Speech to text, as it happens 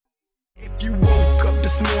If you woke up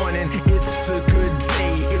this morning, it's a good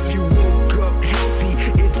day. If you woke up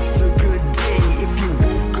healthy, it's a good day. If you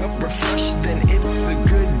woke up refreshed, then it's a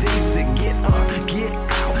good day. So get up, get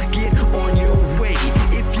out, get on your way.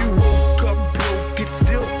 If you woke up broke, it's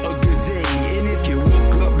still a good day. And if you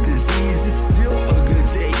woke up diseased, it's still a good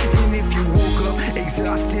day. And if you woke up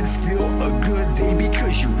exhausted, still a good day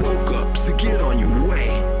because you woke up. So get on your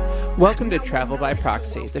way. Welcome to Travel by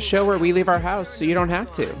Proxy, the show where we leave our house so you don't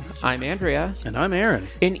have to. I'm Andrea. And I'm Aaron.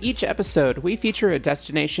 In each episode, we feature a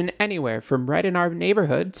destination anywhere from right in our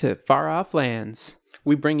neighborhood to far-off lands.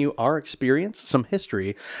 We bring you our experience, some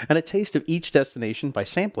history, and a taste of each destination by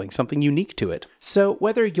sampling something unique to it. So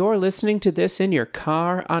whether you're listening to this in your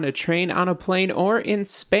car, on a train, on a plane, or in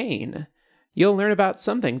Spain, you'll learn about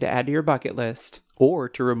something to add to your bucket list. Or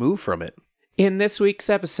to remove from it. In this week's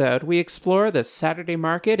episode, we explore the Saturday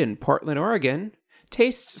market in Portland, Oregon,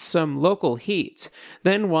 taste some local heat,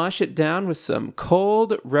 then wash it down with some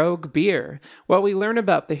cold Rogue beer while we learn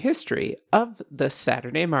about the history of the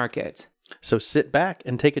Saturday market. So sit back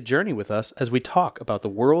and take a journey with us as we talk about the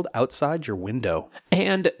world outside your window.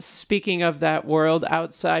 And speaking of that world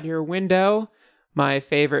outside your window, my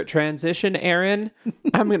favorite transition, Aaron.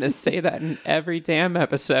 I'm going to say that in every damn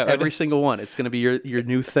episode. Every single one. It's going to be your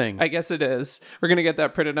new thing. I guess it is. We're going to get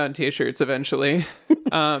that printed on t-shirts eventually.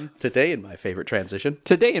 Today in my favorite transition.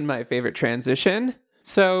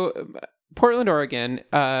 So, Portland, Oregon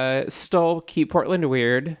stole Keep Portland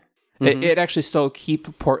Weird. Mm-hmm. It actually stole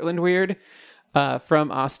Keep Portland Weird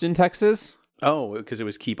from Austin, Texas. Oh, because it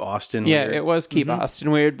was Keep Austin Weird. Yeah, Weird. It was Keep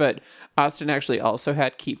Austin Weird, but Austin actually also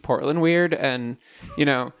had Keep Portland Weird, and,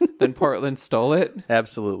 then Portland stole it.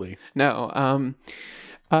 Absolutely. No.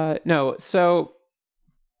 So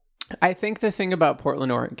I think the thing about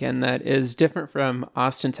Portland, Oregon that is different from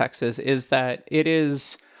Austin, Texas is that it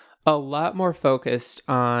is a lot more focused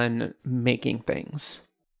on making things.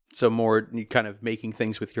 So more kind of making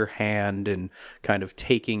things with your hand and kind of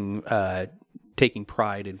taking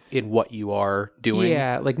pride in what you are doing.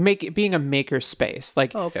 Yeah, like being a maker space.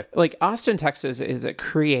 Like, oh, okay. Like Austin, Texas is a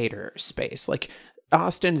creator space. Like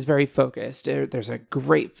Austin is very focused. There's a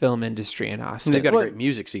great film industry in Austin. And they've got a great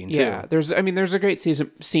music scene too. Yeah, there's a great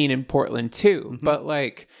scene in Portland too. Mm-hmm. But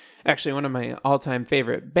like, actually, one of my all-time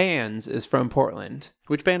favorite bands is from Portland.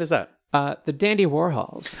 Which band is that? The Dandy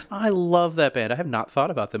Warhols. I love that band. I have not thought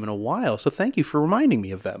about them in a while, so thank you for reminding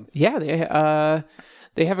me of them. Yeah,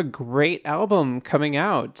 they have a great album coming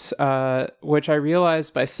out, which I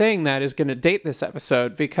realized by saying that is going to date this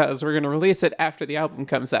episode because we're going to release it after the album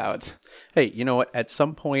comes out. Hey, you know what? At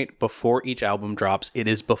some point before each album drops, it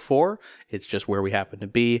is before. It's just where we happen to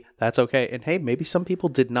be. That's okay. And hey, maybe some people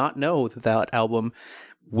did not know that album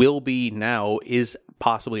is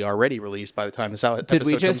possibly already released by the time this episode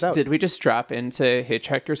comes out. Did we just drop into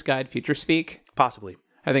Hitchhiker's Guide Future Speak? Possibly.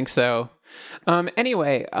 I think so.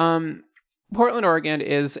 Anyway, Portland, Oregon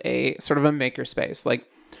is a sort of a makerspace. Like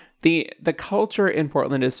the culture in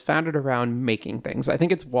Portland is founded around making things. I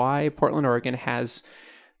think it's why Portland, Oregon has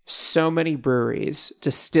so many breweries,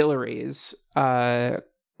 distilleries,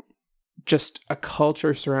 just a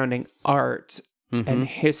culture surrounding art and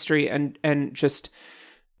history and just...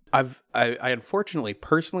 I unfortunately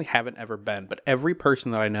personally haven't ever been, but every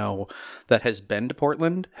person that I know that has been to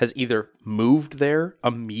Portland has either moved there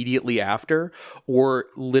immediately after or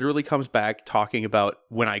literally comes back talking about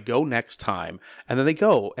when I go next time. And then they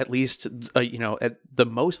go at least, at the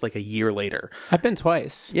most like a year later. I've been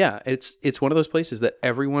twice. Yeah, it's one of those places that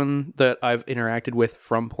everyone that I've interacted with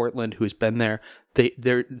from Portland who's been there,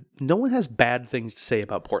 no one has bad things to say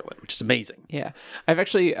about Portland, which is amazing. Yeah. I've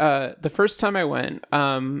actually, the first time I went,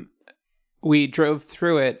 we drove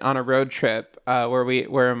through it on a road trip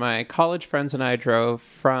where my college friends and I drove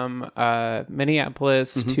from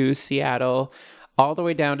Minneapolis to Seattle, all the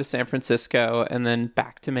way down to San Francisco, and then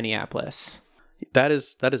back to Minneapolis. That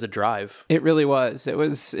is a drive. It really was. It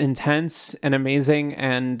was intense and amazing,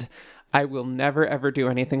 and I will never, ever do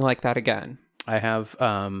anything like that again. I have,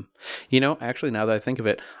 actually, now that I think of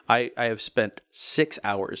it, I have spent 6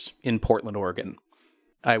 hours in Portland, Oregon.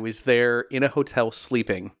 I was there in a hotel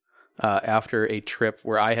sleeping after a trip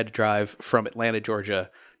where I had to drive from Atlanta, Georgia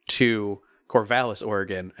to Corvallis,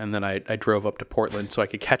 Oregon, and then I drove up to Portland so I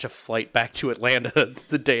could catch a flight back to Atlanta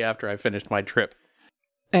the day after I finished my trip.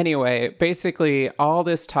 Anyway, basically, all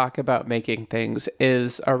this talk about making things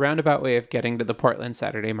is a roundabout way of getting to the Portland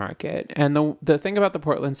Saturday Market. And the thing about the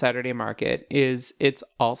Portland Saturday Market is it's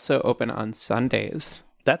also open on Sundays.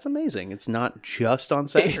 That's amazing. It's not just on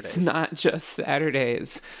Saturdays. It's not just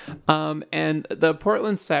Saturdays. And the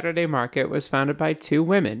Portland Saturday Market was founded by two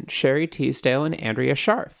women, Sherry Teasdale and Andrea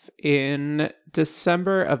Scharf, in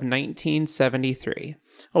December of 1973.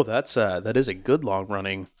 Oh, that is a good long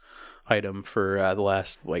running item for the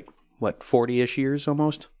last 40-ish years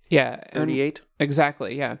almost. Yeah, 38.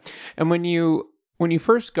 Exactly. Yeah, and when you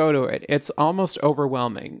first go to it, it's almost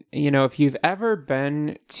overwhelming. If you've ever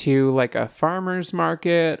been to like a farmer's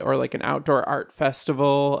market or like an outdoor art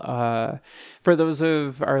festival, for those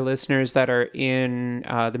of our listeners that are in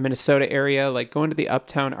the Minnesota area, like going to the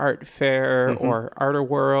Uptown Art Fair or Art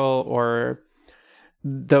Whirl or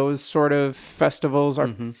those sort of festivals are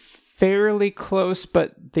fairly close,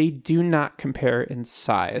 but they do not compare in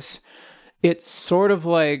size. It's sort of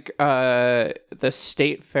like the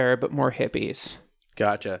state fair, but more hippies.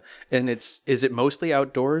 Gotcha. And is it mostly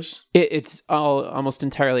outdoors? It's almost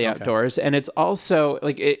entirely outdoors, and it's also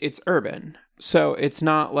like it's urban. So it's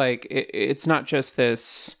not like it's not just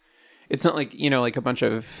this. It's not like like a bunch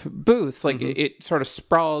of booths. Like it sort of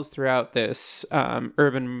sprawls throughout this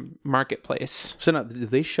urban marketplace. So now, do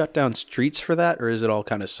they shut down streets for that, or is it all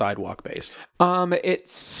kind of sidewalk based? It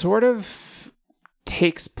sort of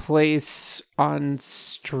takes place on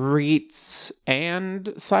streets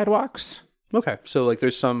and sidewalks. Okay, so like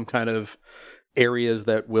there's some kind of areas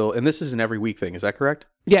that will, and this is an every week thing, is that correct?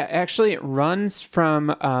 Yeah, actually it runs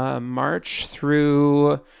from March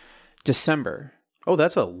through December. Oh,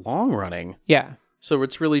 that's a long running. Yeah. So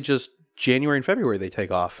it's really just January and February they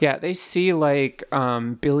take off. Yeah, they see like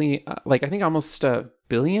billion, like I think almost a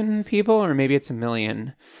billion people, or maybe it's a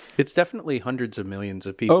million. It's definitely hundreds of millions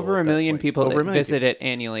of people. Over a million people that visit it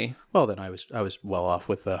annually. Well, then I was well off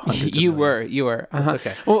with the hundreds. You of were. That's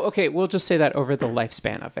okay. Well, okay, we'll just say that over the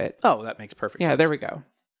lifespan of it. Oh, that makes perfect sense. Yeah, there we go.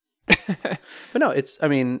 But no,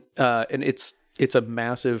 and it's a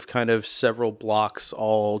massive kind of several blocks,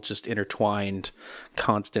 all just intertwined,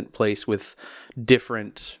 constant place with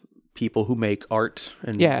different people who make art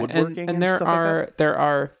and woodworking and there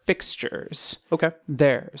are fixtures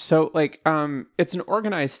there. So like it's an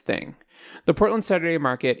organized thing. The Portland Saturday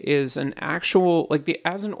Market is an actual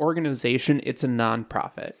as an organization, it's a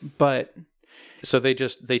nonprofit, but so they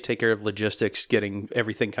take care of logistics, getting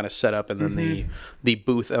everything kind of set up, and then the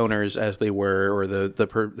booth owners, as they were, or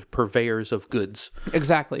the purveyors of goods.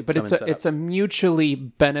 Exactly, but it's a mutually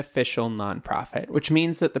beneficial nonprofit, which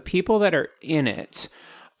means that the people that are in it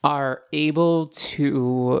are able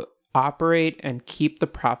to operate and keep the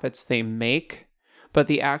profits they make, but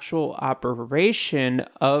the actual operation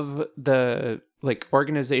of the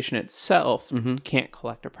organization itself can't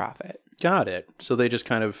collect a profit. Got it. So they just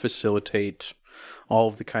kind of facilitate all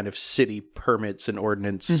of the kind of city permits and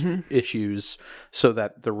ordinance issues so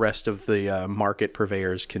that the rest of the market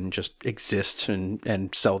purveyors can just exist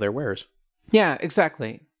and sell their wares. Yeah,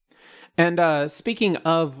 exactly. And speaking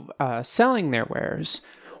of selling their wares,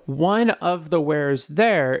 one of the wares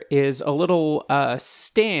there is a little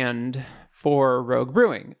stand for Rogue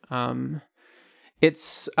Brewing.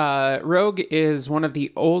 It's Rogue is one of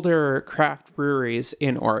the older craft breweries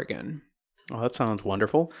in Oregon. Oh, that sounds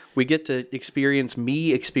wonderful. We get to experience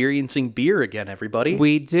me experiencing beer again, everybody.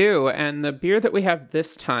 We do, and the beer that we have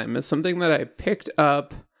this time is something that I picked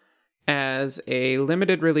up as a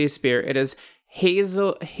limited release beer. It is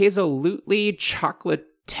Hazelutely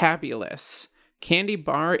Chocolatabulous Candy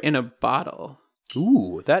Bar in a Bottle.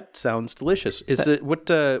 Ooh, that sounds delicious. Is it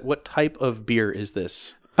what type of beer is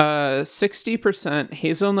this? 60%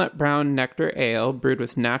 hazelnut brown nectar ale brewed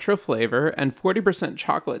with natural flavor, and 40%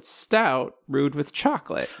 chocolate stout brewed with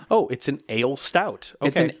chocolate. Oh, it's an ale stout. Okay.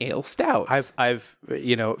 It's an ale stout. I've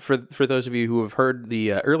for those of you who have heard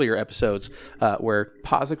the earlier episodes, where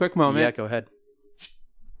pause a quick moment. Yeah, go ahead.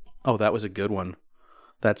 Oh, that was a good one.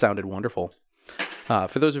 That sounded wonderful.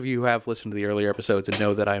 For those of you who have listened to the earlier episodes and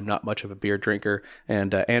know that I am not much of a beer drinker,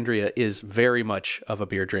 and Andrea is very much of a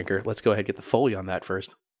beer drinker, let's go ahead and get the Foley on that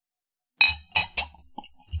first.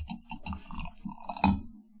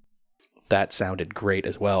 That sounded great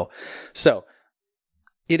as well. So,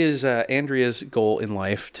 it is Andrea's goal in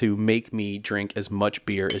life to make me drink as much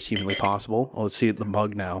beer as humanly possible. Let's see the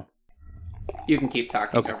mug now. You can keep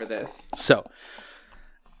talking over this. So,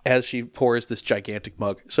 as she pours this gigantic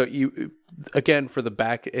mug. So you, again, for the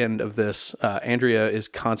back end of this, Andrea is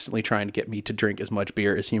constantly trying to get me to drink as much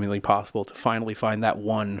beer as humanly possible to finally find that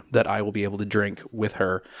one that I will be able to drink with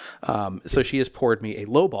her. So she has poured me a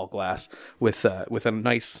lowball glass with a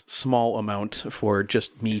nice small amount for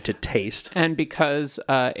just me to taste. And because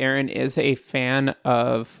Aaron is a fan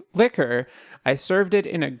of liquor, I served it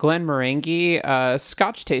in a Glenmorangie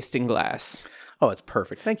Scotch tasting glass. Oh, it's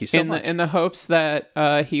perfect. Thank you so much. In the hopes that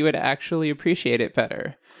he would actually appreciate it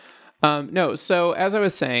better. So as I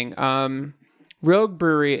was saying, Rogue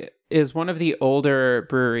Brewery is one of the older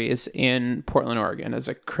breweries in Portland, Oregon, as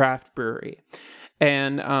a craft brewery.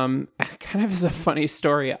 And kind of as a funny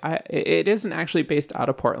story, it isn't actually based out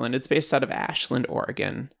of Portland. It's based out of Ashland,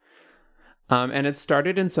 Oregon. And it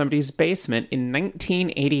started in somebody's basement in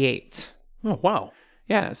 1988. Oh, wow.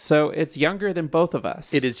 Yeah, so it's younger than both of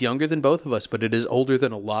us. It is younger than both of us, but it is older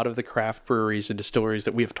than a lot of the craft breweries and distilleries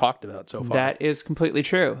that we have talked about so far. That is completely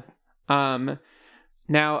true.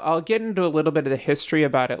 Now, I'll get into a little bit of the history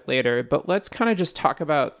about it later, but let's kind of just talk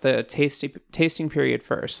about the tasting period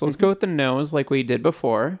first. So let's go with the nose like we did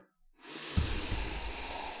before.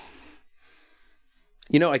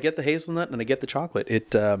 You know, I get the hazelnut and I get the chocolate.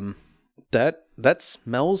 It that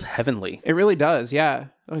smells heavenly. It really does, yeah.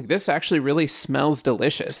 Like, this actually really smells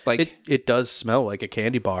delicious. Like it does smell like a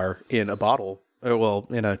candy bar in a bottle, or well,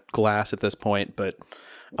 in a glass at this point. But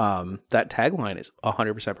that tagline is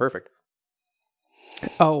 100% perfect.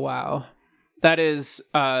 Oh wow, that is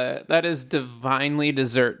divinely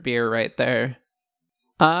dessert beer right there.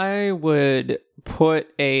 I would put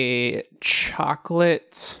a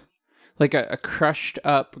chocolate, like a crushed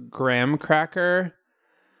up graham cracker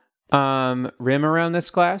rim around this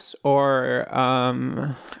glass, or I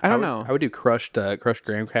don't know. I would do crushed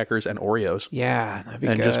graham crackers and Oreos. Yeah, that'd be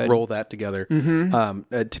and good. Just roll that together.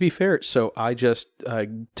 To be fair, so I just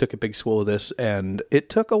took a big swig of this, and it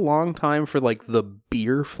took a long time for like the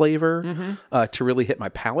beer flavor to really hit my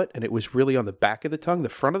palate, and it was really on the back of the tongue. The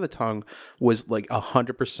front of the tongue was like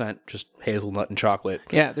 100% just hazelnut and chocolate.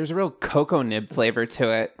 Yeah, there's a real cocoa nib flavor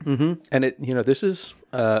to it. And it, this is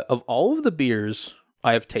of all of the beers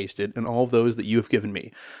I have tasted and all of those that you have given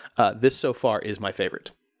me, this so far is my favorite.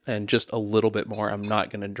 And just a little bit more. I'm not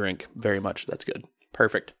going to drink very much. That's good.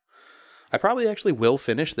 Perfect. I probably actually will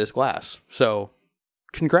finish this glass. So,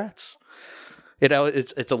 congrats.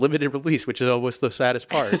 It's a limited release, which is almost the saddest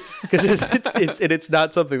part, because it's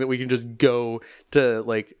not something that we can just go to,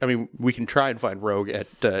 like. I mean, we can try and find Rogue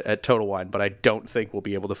at Total Wine, but I don't think we'll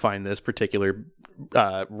be able to find this particular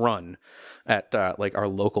run at like our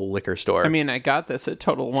local liquor store. I mean, I got this at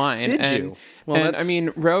Total Wine. Did you? Well, and I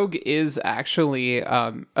mean, Rogue is actually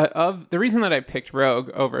of the reason that I picked Rogue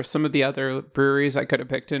over some of the other breweries I could have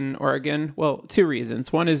picked in Oregon. Well, two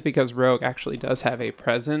reasons. One is because Rogue actually does have a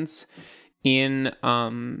presence in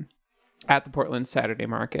at the Portland Saturday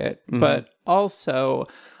Market, but also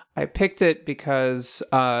I picked it because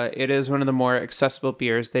it is one of the more accessible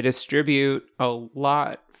beers. They distribute a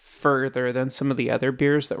lot further than some of the other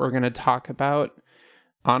beers that we're going to talk about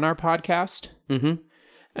on our podcast.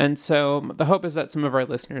 And so the hope is that some of our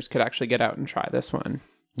listeners could actually get out and try this one.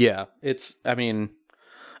 Yeah, I mean,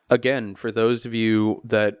 again, for those of you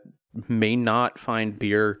that may not find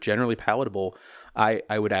beer generally palatable, I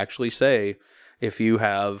would actually say, if you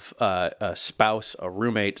have a spouse, a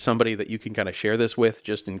roommate, somebody that you can kind of share this with,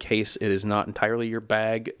 just in case it is not entirely your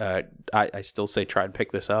bag, I still say try and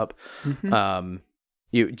pick this up. Can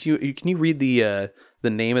you read the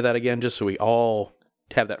name of that again, just so we all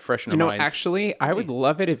have that fresh in our minds? Actually, I would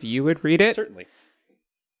love it if you would read it. Certainly.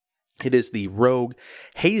 It is the Rogue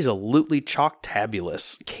Hazelutely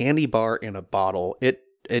Chalktabulous Candy Bar in a Bottle.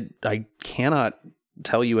 I cannot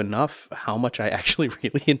tell you enough how much I actually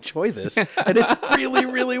really enjoy this, and it's really,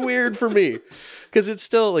 really weird for me, because it's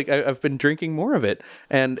still like I've been drinking more of it,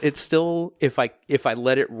 and it's still, if I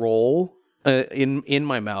let it roll in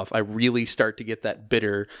my mouth, I really start to get that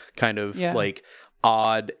bitter kind of like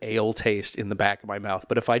odd ale taste in the back of my mouth.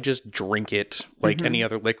 But if I just drink it like any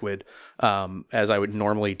other liquid, as I would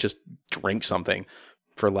normally just drink something,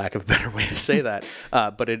 for lack of a better way to say that,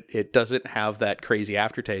 but it doesn't have that crazy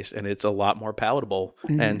aftertaste, and it's a lot more palatable.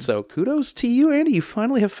 And so kudos to you, Andy. You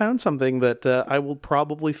finally have found something that I will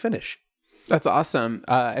probably finish. That's awesome.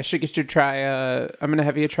 I should get you to try, I'm going to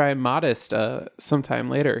have you try Modest sometime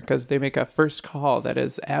later, because they make a first call that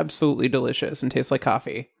is absolutely delicious and tastes like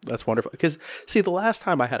coffee. That's wonderful. Because, see, the last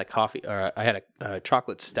time I had I had a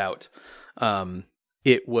chocolate stout,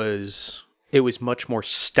 it was much more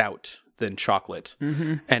stout than chocolate.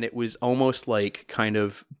 And it was almost like kind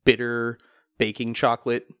of bitter baking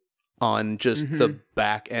chocolate on just the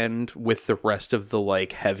back end, with the rest of the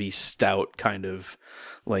like heavy stout kind of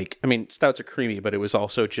like, I mean, stouts are creamy, but it was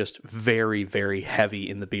also just very, very heavy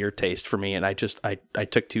in the beer taste for me. And I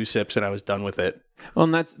took 2 sips and I was done with it. Well,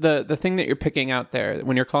 and that's the thing that you're picking out there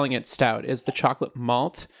when you're calling it stout is the chocolate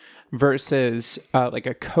malt versus like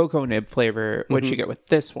a cocoa nib flavor, which you get with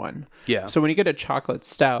this one. Yeah. So when you get a chocolate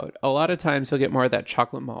stout, a lot of times you'll get more of that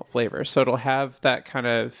chocolate malt flavor. So it'll have that kind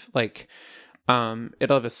of like,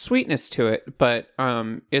 it'll have a sweetness to it, but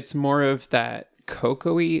it's more of that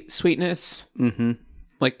cocoa-y sweetness,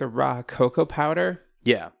 like the raw cocoa powder.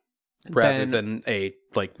 Yeah. rather than a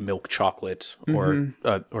like milk chocolate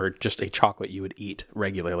or just a chocolate you would eat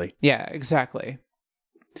regularly. Yeah, exactly.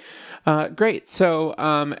 Great. So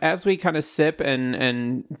as we kind of sip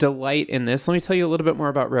and delight in this, let me tell you a little bit more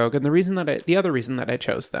about Rogue and the other reason that I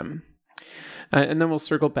chose them. And then we'll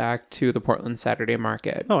circle back to the Portland Saturday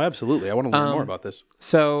Market. Oh, absolutely. I want to learn more about this.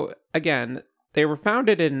 So again, they were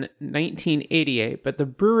founded in 1988, but the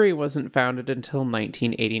brewery wasn't founded until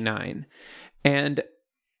 1989. And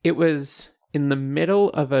it was in the middle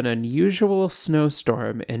of an unusual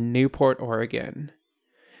snowstorm in Newport, Oregon.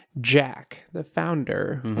 Jack, the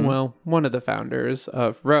founder, one of the founders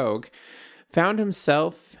of Rogue, found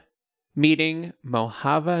himself meeting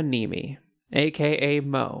Mohava Nimi, a.k.a.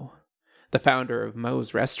 Mo, the founder of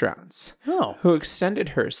Mo's Restaurants, who extended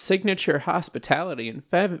her signature hospitality and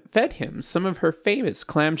fed him some of her famous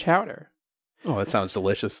clam chowder. Oh, that sounds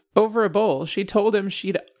delicious. Over a bowl, she told him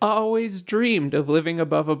she'd always dreamed of living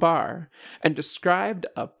above a bar and described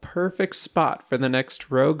a perfect spot for the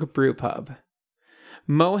next Rogue brew pub.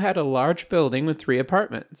 Mo had a large building with 3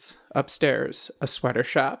 apartments. Upstairs, a sweater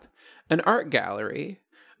shop, an art gallery,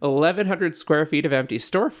 1,100 square feet of empty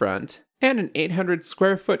storefront, and an 800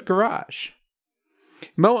 square foot garage.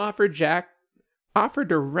 Mo offered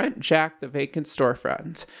to rent Jack the vacant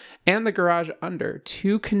storefront and the garage under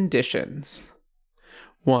 2 conditions.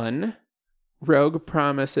 1, Rogue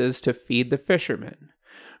promises to feed the fishermen.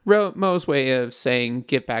 Mo's way of saying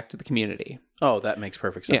get back to the community. Oh, that makes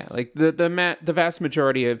perfect sense. Yeah, like the vast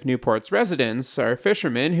majority of Newport's residents are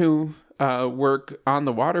fishermen who work on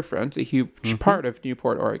the waterfront, a huge part of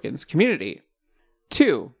Newport, Oregon's community.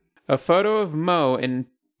 2, a photo of Mo in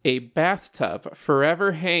a bathtub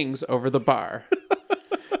forever hangs over the bar.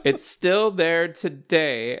 It's still there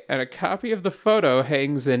today, and a copy of the photo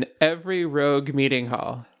hangs in every Rogue meeting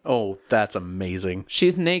hall. Oh, that's amazing.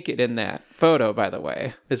 She's naked in that photo, by the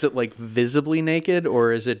way. Is it like visibly naked,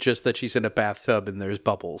 or is it just that she's in a bathtub and there's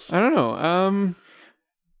bubbles? I don't know.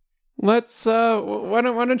 Let's, why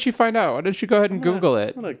don't you find out? Why don't you go ahead and Google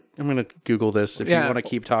it? I'm going to Google this. If you want to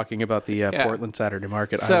keep talking about the Portland Saturday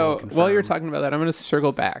Market, I will So confirm. while you're talking about that, I'm going to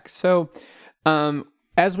circle back. So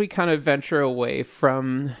as we kind of venture away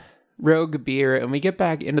from Rogue beer and we get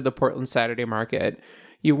back into the Portland Saturday Market,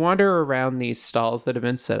 you wander around these stalls that have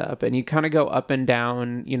been set up and you kind of go up and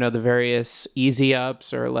down, the various easy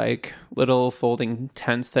ups or like little folding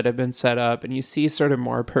tents that have been set up. And you see sort of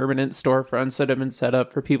more permanent storefronts that have been set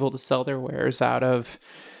up for people to sell their wares out of.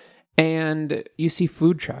 And you see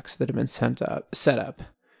food trucks that have been set up,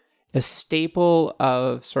 a staple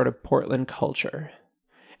of sort of Portland culture.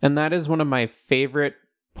 And that is one of my favorite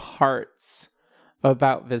parts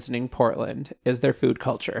about visiting Portland is their food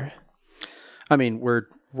culture. I mean, we're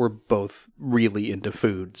both really into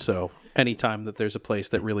food, so anytime that there's a place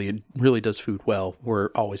that really does food well, we're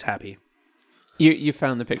always happy. You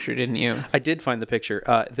found the picture, didn't you? I did find the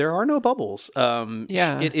picture. There are no bubbles.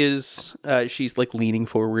 It is. She's like leaning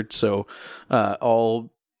forward, so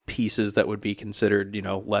all pieces that would be considered,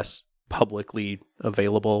 less publicly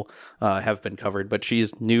available have been covered, but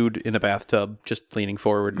she's nude in a bathtub, just leaning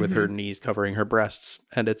forward with her knees covering her breasts,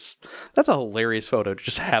 and that's a hilarious photo to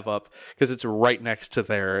just have up because it's right next to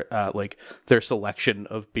their selection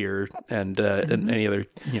of beer and any other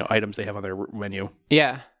items they have on their menu.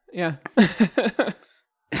 Yeah.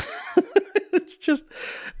 It's just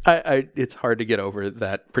it's hard to get over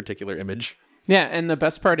that particular image. Yeah, and the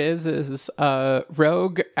best part is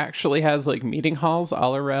Rogue actually has like meeting halls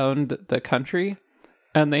all around the country,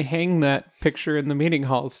 and they hang that picture in the meeting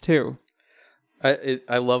halls too.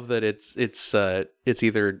 I love that it's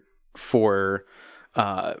either for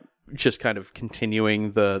just kind of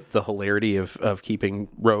continuing the hilarity of keeping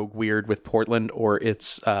Rogue weird with Portland, or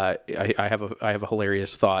it's I have a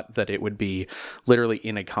hilarious thought that it would be literally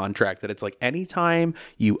in a contract that it's like anytime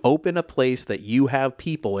you open a place that you have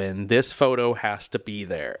people in, this photo has to be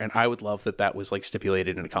there. And I would love that was like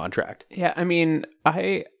stipulated in a contract. Yeah, I mean,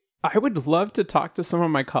 I would love to talk to some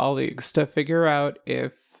of my colleagues to figure out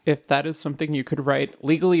if that is something you could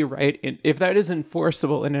legally write, if that is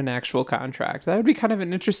enforceable in an actual contract. That would be kind of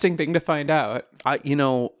an interesting thing to find out.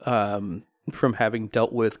 From having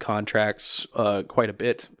dealt with contracts quite a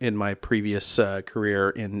bit in my previous career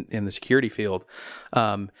in the security field,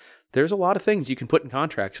 there's a lot of things you can put in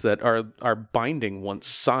contracts that are binding once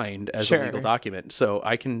signed as a legal document. So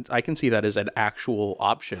I can see that as an actual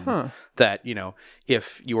option that,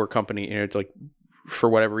 if your company, it's like, for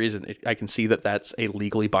whatever reason, I can see that that's a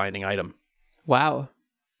legally binding item. Wow.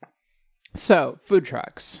 So, food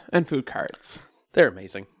trucks and food carts. They're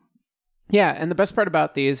amazing. Yeah, and the best part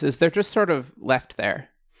about these is they're just sort of left there.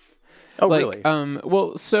 Oh, really?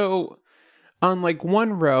 on like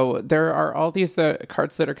one row, there are all these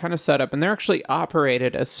carts that are kind of set up, and they're actually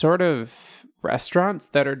operated as sort of restaurants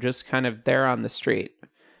that are just kind of there on the street.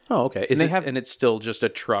 Oh, okay. And it's still just a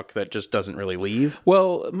truck that just doesn't really leave?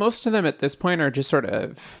 Well, most of them at this point are just sort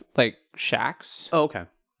of like shacks. Oh, okay.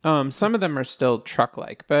 Some of them are still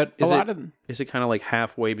truck-like, but a lot of them... Is it kind of like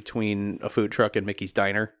halfway between a food truck and Mickey's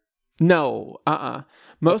Diner? No,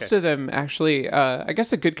 Most of them actually, I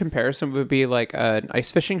guess a good comparison would be like an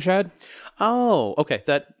ice fishing shed. Oh, okay.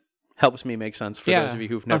 That helps me make sense. For those of you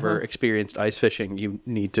who've never experienced ice fishing, you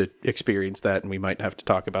need to experience that, and we might have to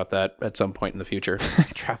talk about that at some point in the future.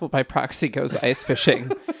 Travel by Proxy goes ice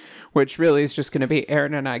fishing, which really is just going to be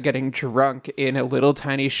Aaron and I getting drunk in a little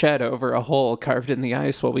tiny shed over a hole carved in the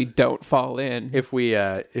ice while we don't fall in. If we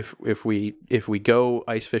go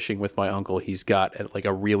ice fishing with my uncle, he's got like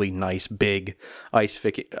a really nice big ice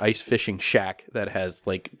fishing shack that has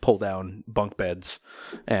like pull down bunk beds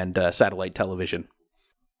and satellite television.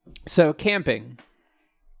 So camping.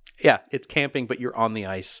 Yeah, it's camping, but you're on the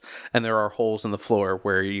ice, and there are holes in the floor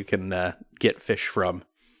where you can get fish from.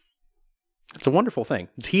 It's a wonderful thing.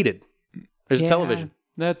 It's heated. There's a television.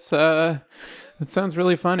 That sounds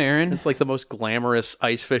really fun, Aaron. It's like the most glamorous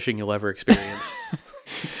ice fishing you'll ever experience.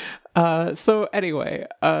 So anyway,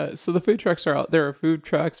 so the food trucks there are food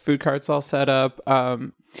trucks, food carts all set up,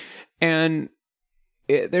 and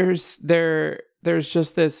there's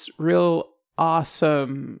just this real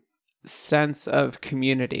awesome sense of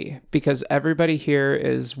community because everybody here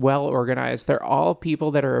is well organized. They're all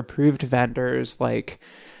people that are approved vendors, like,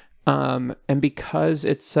 and because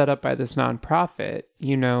it's set up by this nonprofit,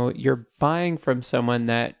 you're buying from someone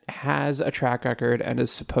that has a track record and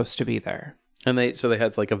is supposed to be there. And they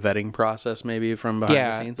had like a vetting process maybe from behind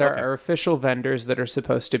the scenes? There are official vendors that are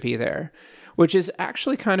supposed to be there, which is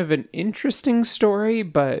actually kind of an interesting story,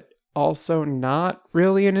 but also not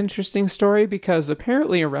really an interesting story because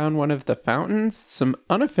apparently around one of the fountains, some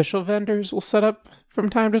unofficial vendors will set up from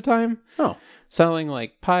time to time. Oh. Selling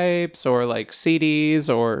like pipes or like CDs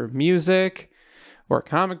or music or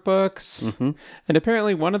comic books. Mm-hmm. And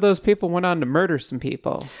apparently one of those people went on to murder some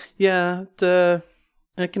people. Yeah,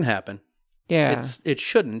 it can happen. Yeah. It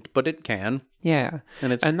shouldn't, but it can. Yeah.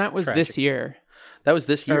 And that was tragic. This year. That was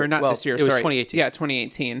this year. Or not this year, it was sorry. 2018. Yeah,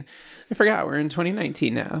 2018. I forgot we're in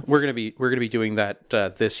 2019 now. We're gonna be doing that.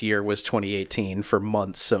 This year was 2018 for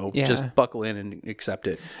months, so just buckle in and accept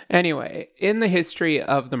it. Anyway, in the history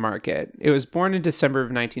of the market, it was born in December of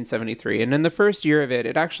 1973, and in the first year of it,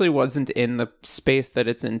 it actually wasn't in the space that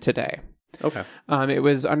it's in today. Okay. It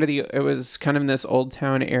was kind of in this old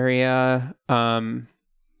town area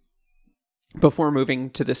before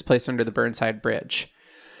moving to this place under the Burnside Bridge.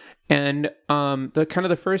 And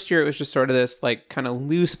the first year, it was just sort of this like kind of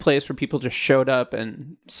loose place where people just showed up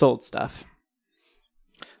and sold stuff.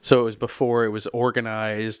 So it was before it was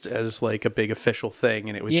organized as like a big official thing,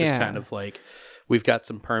 and it was just kind of like, we've got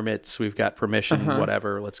some permits, we've got permission,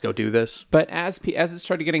 whatever, let's go do this. But as it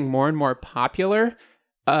started getting more and more popular,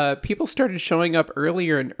 people started showing up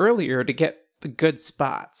earlier and earlier to get the good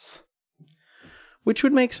spots. Which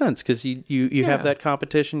would make sense because you have that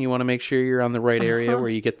competition. You want to make sure you're on the right area where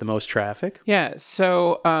you get the most traffic. Yeah.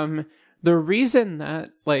 So the reason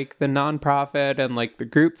that like the nonprofit and like the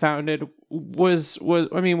group founded was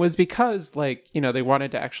because like, they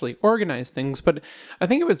wanted to actually organize things. But I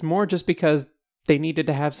think it was more just because they needed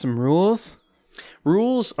to have some rules.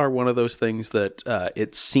 Rules are one of those things that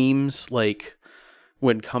it seems like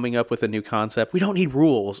when coming up with a new concept, we don't need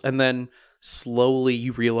rules. And then slowly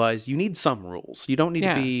you realize you need some rules. You don't need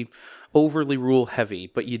to be overly rule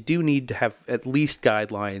heavy, but you do need to have at least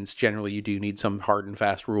guidelines. Generally, you do need some hard and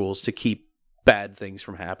fast rules to keep bad things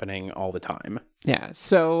from happening all the time. Yeah.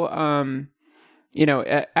 So,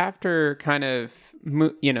 after kind of,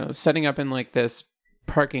 setting up in like this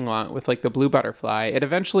parking lot with like the Blue Butterfly, it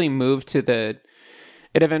eventually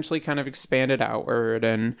kind of expanded outward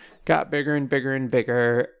and got bigger and bigger and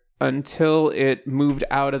bigger, until it moved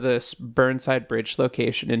out of this Burnside Bridge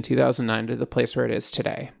location in 2009 to the place where it is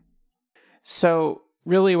today. So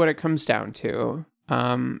really what it comes down to,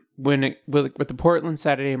 with the Portland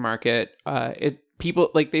Saturday Market,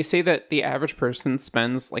 people, like, they say that the average person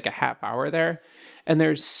spends like a half hour there, and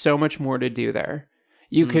there's so much more to do there.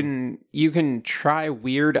 You can try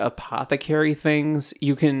weird apothecary things.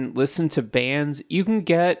 You can listen to bands. You can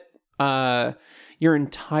get your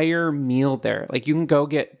entire meal there. Like, you can go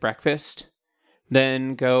get breakfast,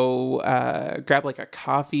 then go grab like a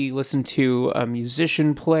coffee, listen to a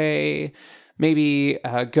musician play, maybe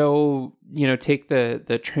go, take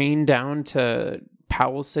the train down to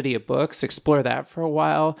Powell City of Books, explore that for a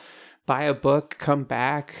while, buy a book, come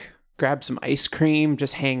back, grab some ice cream,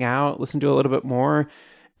 just hang out, listen to a little bit more,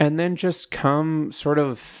 and then just come sort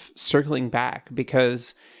of circling back,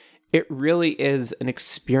 because it really is an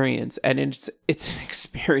experience, and it's an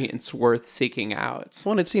experience worth seeking out.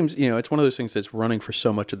 Well, and it seems, it's one of those things that's running for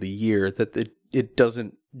so much of the year that it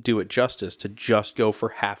doesn't do it justice to just go for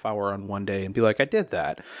half hour on one day and be like, I did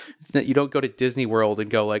that. You don't go to Disney World and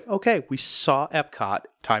go like, okay, we saw Epcot,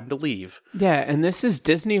 time to leave. Yeah, and this is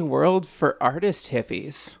Disney World for artist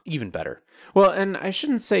hippies. Even better. Well, and I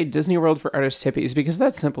shouldn't say Disney World for artist hippies, because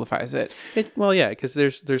that simplifies it. Well, yeah, because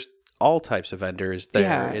there's all types of vendors there.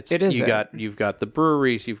 Yeah, You've got the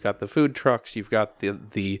breweries, you've got the food trucks, you've got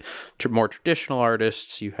the more traditional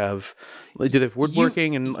artists. You have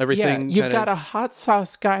woodworking and everything. Yeah, you've got a hot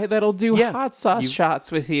sauce guy that'll do hot sauce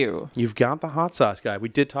shots with you. You've got the hot sauce guy. We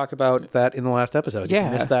did talk about that in the last episode. Yeah. If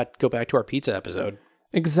you missed that, go back to our pizza episode.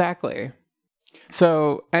 Exactly.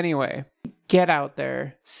 So anyway, get out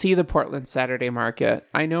there, see the Portland Saturday Market.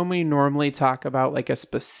 I know we normally talk about like a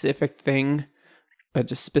specific thing, a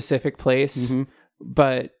just specific place,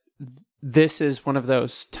 but this is one of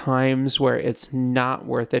those times where it's not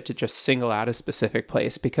worth it to just single out a specific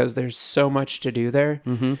place, because there's so much to do there.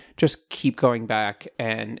 Just keep going back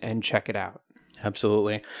and check it out.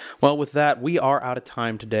 Absolutely. Well, with that, we are out of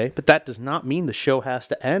time today, but that does not mean the show has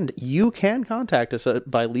to end. You can contact us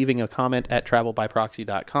by leaving a comment at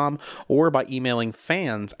travelbyproxy.com or by emailing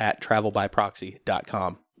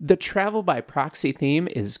fans@travelbyproxy.com. The Travel by Proxy theme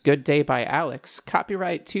is Good Day by Alex,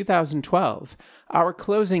 copyright 2012. Our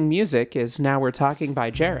closing music is Now We're Talking by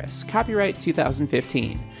Jairus, copyright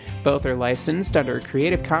 2015. Both are licensed under a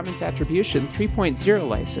Creative Commons Attribution 3.0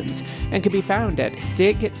 license and can be found at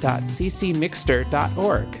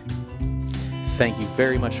dig.ccmixter.org. Thank you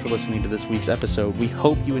very much for listening to this week's episode. We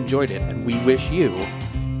hope you enjoyed it, and we wish you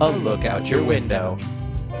a look out your window.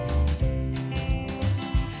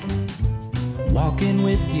 Walking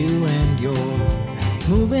with you and you're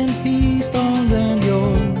moving pea stones and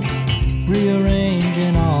you're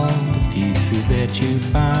rearranging all the pieces that you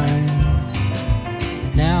find.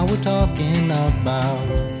 Now we're talking about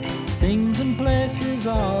things and places,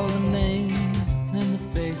 all the names and the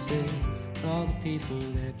faces, all the people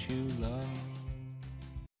that you love.